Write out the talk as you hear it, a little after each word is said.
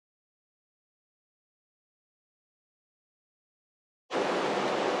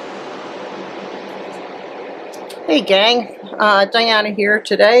Hey gang, Diana here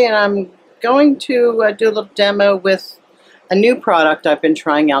today, and I'm going to do a little demo with a new product I've been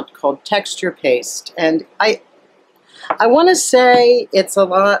trying out called texture paste. And I want to say it's a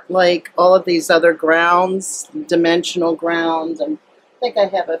lot like all of these other grounds, dimensional grounds, and I think I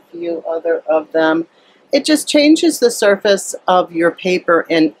have a few other of them. It just changes the surface of your paper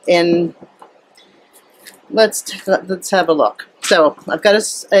in let's have a look. So I've got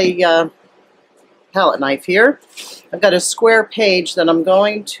a palette knife here. I've got a square page that I'm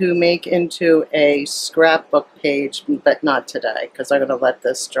going to make into a scrapbook page, but not today because I'm going to let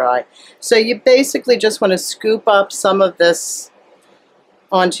this dry. So you basically just want to scoop up some of this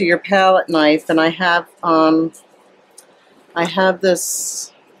onto your palette knife, and I have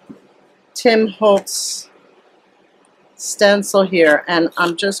this Tim Holtz stencil here, and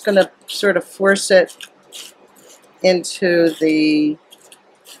I'm just going to sort of force it into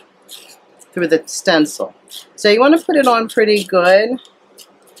through the stencil. So you want to put it on pretty good,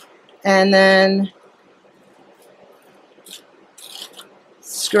 and then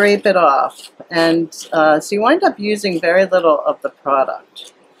scrape it off. And so you wind up using very little of the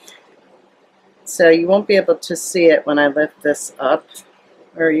product. So you won't be able to see it when I lift this up.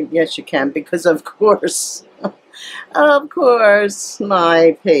 Or yes, you can, because of course,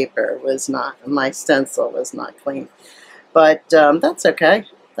 my paper was not, my stencil was not clean. But that's okay.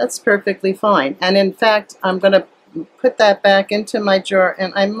 That's perfectly fine. And in fact, I'm going to put that back into my jar,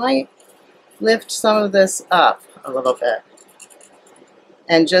 and I might lift some of this up a little bit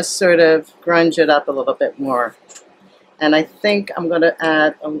and just sort of grunge it up a little bit more. And I think I'm going to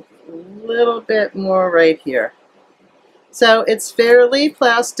add a little bit more right here. So it's fairly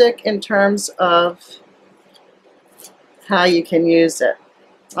plastic in terms of how you can use it.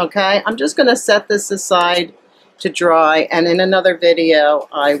 Okay, I'm just going to set this aside to dry, and in another video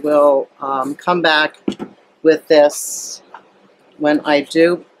I will come back with this when I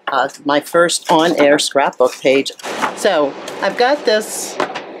do my first on-air scrapbook page. So I've got this,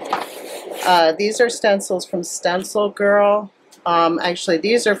 these are stencils from Stencil Girl. Actually,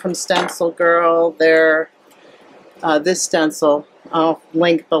 these are from Stencil Girl. They're this stencil, I'll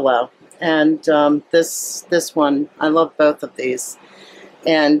link below, and this one, I love both of these.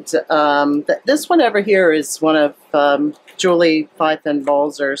 And this one over here is one of Julie Fife and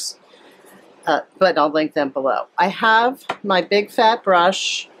Bolzer's, but I'll link them below. I have my big fat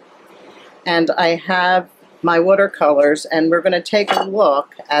brush, and I have my watercolors, and we're going to take a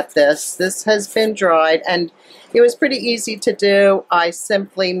look at this. This has been dried, and it was pretty easy to do. I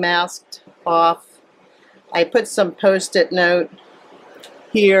simply masked off. I put some Post-it note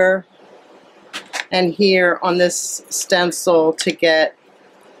here and here on this stencil to get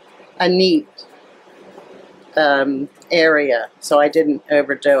a neat area, so I didn't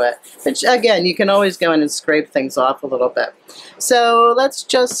overdo it. But again, you can always go in and scrape things off a little bit. So let's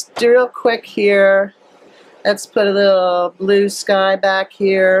just do real quick here. Let's put a little blue sky back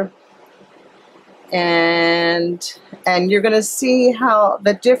here, and you're going to see how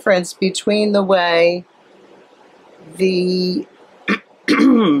the difference between the way the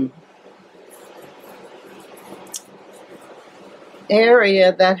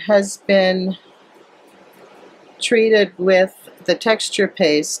area that has been treated with the texture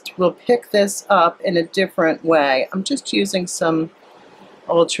paste will pick this up in a different way. I'm just using some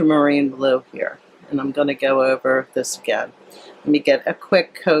ultramarine blue here, and I'm going to go over this again. Let me get a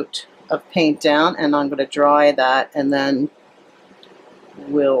quick coat of paint down, and I'm going to dry that, and then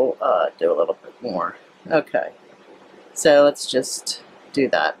we'll do a little bit more. Okay, so let's just do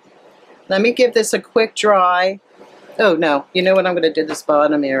that. Let me give this a quick dry. Oh no, you know what, I'm going to do this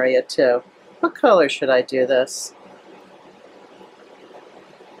bottom area too. What color should I do this?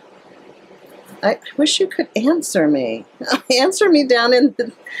 I wish you could answer me. Answer me down in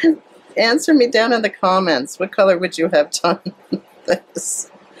the comments. What color would you have done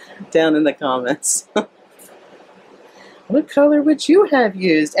this? Down in the comments. What color would you have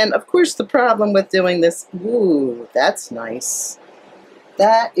used? And of course the problem with doing this, ooh, that's nice.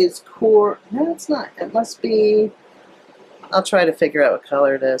 That is core. No, it's not. It must be, I'll try to figure out what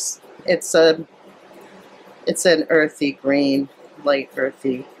color it is. It's an earthy green, light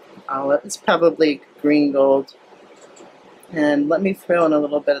earthy olive. It's probably green gold. And let me throw in a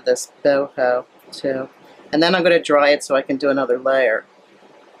little bit of this boho too. And then I'm going to dry it so I can do another layer.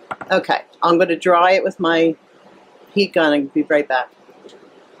 Okay, I'm going to dry it with my heat gun and be right back.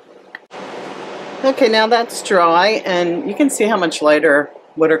 Okay, now that's dry, and you can see how much lighter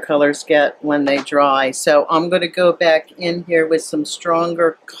watercolors get when they dry. So I'm going to go back in here with some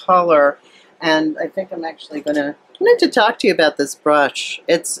stronger color, and I think I'm actually going to, I need to talk to you about this brush.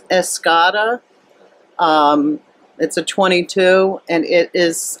 It's Escada It's a 22, and it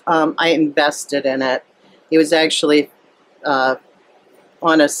is, I invested in it. It was actually on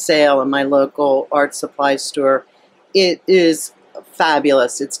a sale in my local art supply store. It is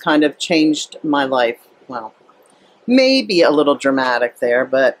fabulous. It's kind of changed my life. Well, maybe a little dramatic there,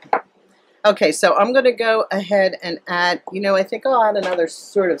 but okay, so I'm going to go ahead and add, you know, I think I'll add another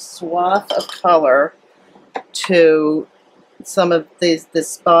sort of swath of color to some of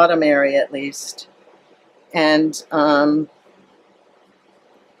this bottom area at least. And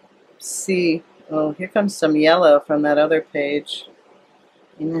see, oh, here comes some yellow from that other page.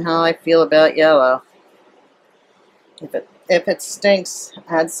 You know how I feel about yellow. If it stinks,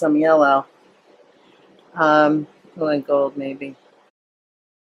 add some yellow. Oh, and gold maybe.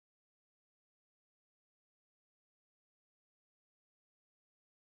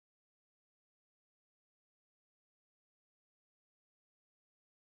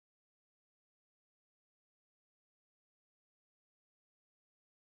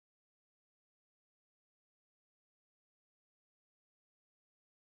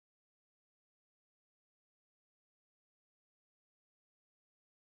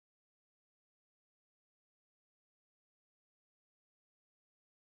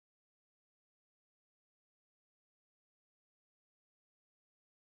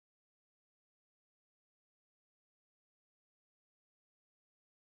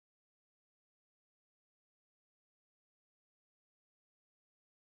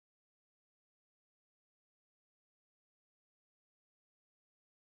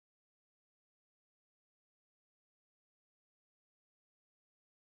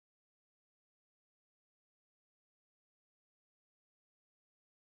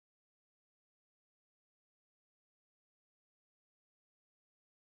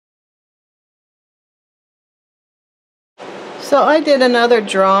 So I did another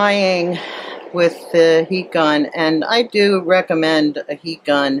drawing with the heat gun, and I do recommend a heat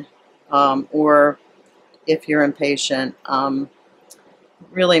gun, or if you're impatient,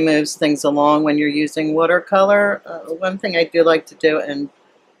 really moves things along when you're using watercolor. One thing I do like to do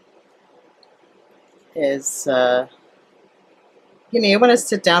is, you know, you want to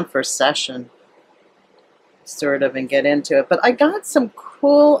sit down for a session, sort of, and get into it. But I got some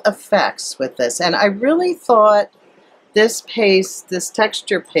cool effects with this, and I really thought this paste, this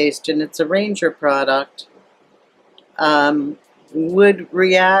texture paste, and it's a Ranger product, would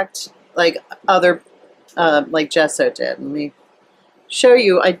react like other, like gesso did. Let me show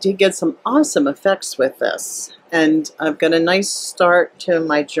you. I did get some awesome effects with this, and I've got a nice start to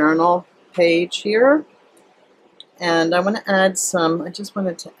my journal page here, and I want to add some, I just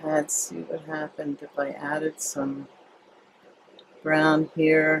wanted to add, see what happened if I added some brown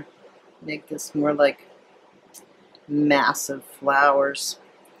here, make this more like massive flowers.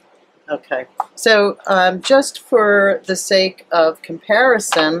 Okay, so just for the sake of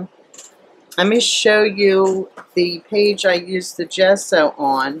comparison, let me show you the page I used the gesso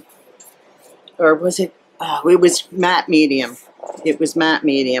on, or was it, oh, it was matte medium. It was matte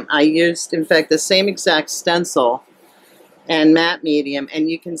medium. I used, in fact, the same exact stencil and matte medium, and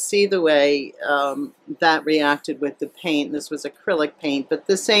you can see the way that reacted with the paint. This was acrylic paint, but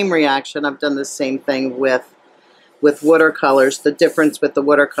the same reaction. I've done the same thing with watercolors. The difference with the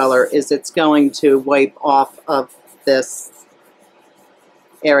watercolor is it's going to wipe off of this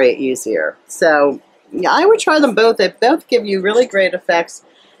area easier. So yeah, I would try them both. They both give you really great effects.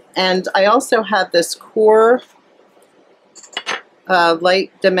 And I also have this core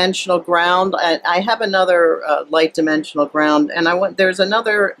light dimensional ground. I have another light dimensional ground, and there's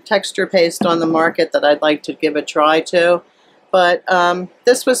another texture paste on the market that I'd like to give a try to. But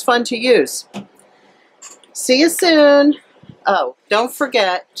this was fun to use. See you soon. Oh, don't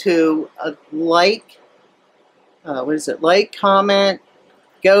forget to like, what is it? Like, comment,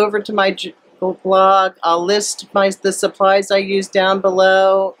 go over to my blog. I'll list the supplies I use down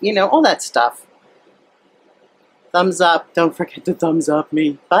below. You know, all that stuff. Thumbs up. Don't forget to thumbs up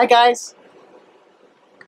me. Bye, guys.